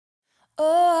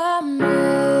Oh, I'm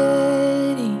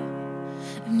ready.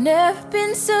 I've never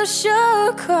been so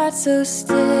sure, quite so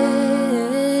steady.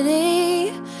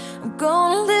 I'm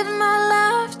gonna live my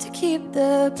life to keep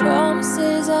the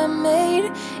promises I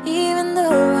made. Even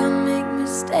though I make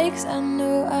mistakes, I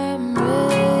know I'm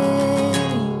ready.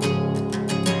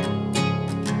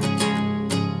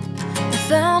 I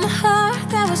found a heart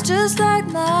that was just like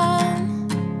mine.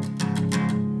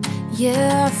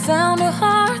 Yeah, I found a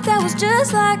heart that was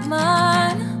just like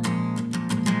mine.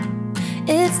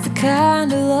 It's the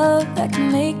kind of love that can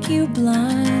make you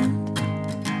blind,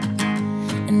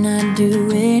 and I'd do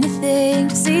anything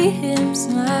to see him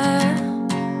smile.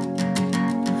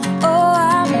 Oh,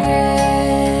 I'm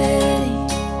ready.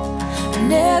 I've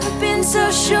never been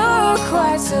so sure,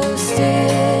 quite so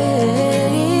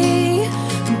steady.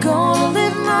 I'm gonna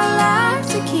live my life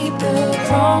to keep the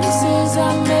promises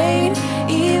I made.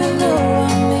 Even though I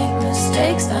make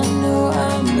mistakes, I know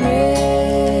I'm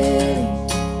ready.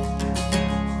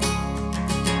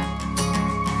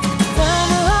 I found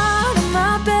the heart of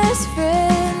my best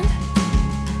friend.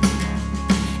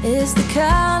 It's the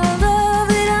kind of love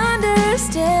that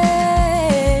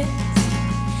understands.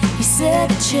 He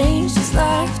said it changed his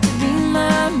life to be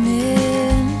my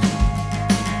man.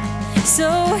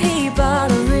 So he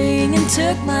bought a ring and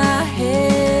took my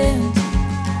hand.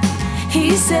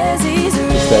 He says he's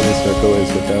ready. Just as the circle is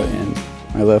without end,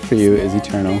 my love for you is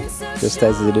eternal. Just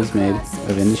as it is made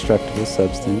of indestructible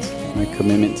substance, my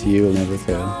commitment to you will never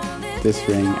fail. This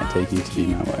ring I take you to be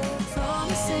my wife.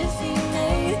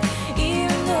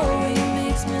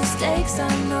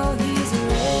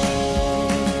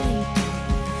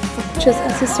 Just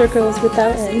as the circle is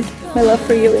without end, my love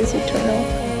for you is eternal.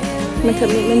 My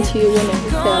commitment to you will never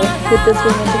fail. With this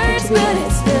ring I take you to be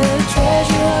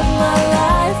my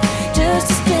wife. Just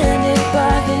to spend it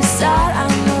by his side, I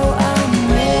know I'm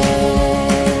ready.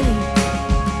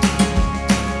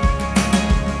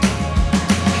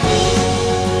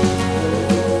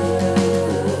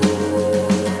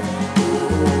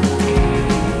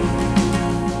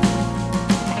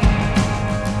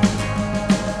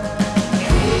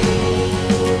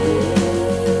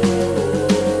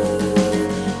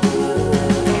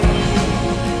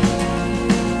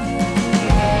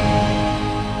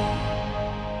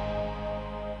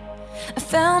 I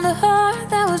found a heart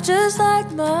that was just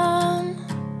like mine.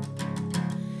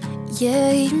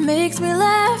 Yeah, he makes me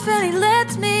laugh and he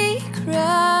lets me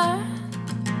cry.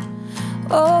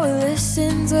 Oh, he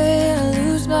listens when I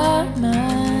lose my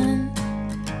mind.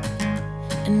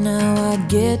 And now I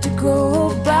get to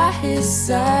go by his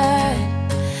side.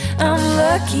 I'm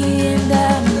lucky and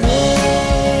I'm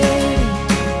ready.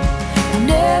 I've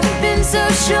never been so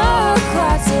sure,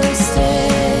 quite so steady.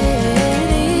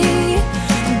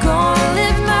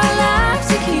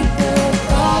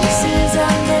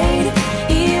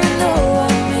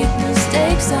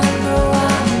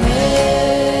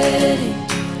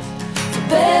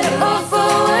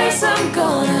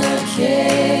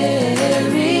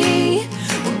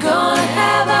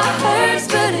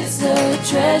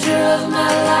 Treasure of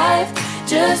my life,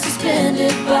 just to spend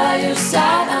it by your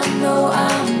side. I know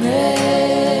I'm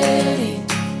ready.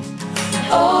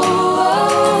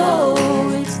 Oh,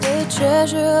 it's the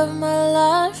treasure of my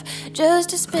life, just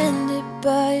to spend it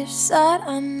by your side.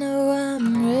 I know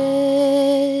I'm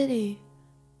ready.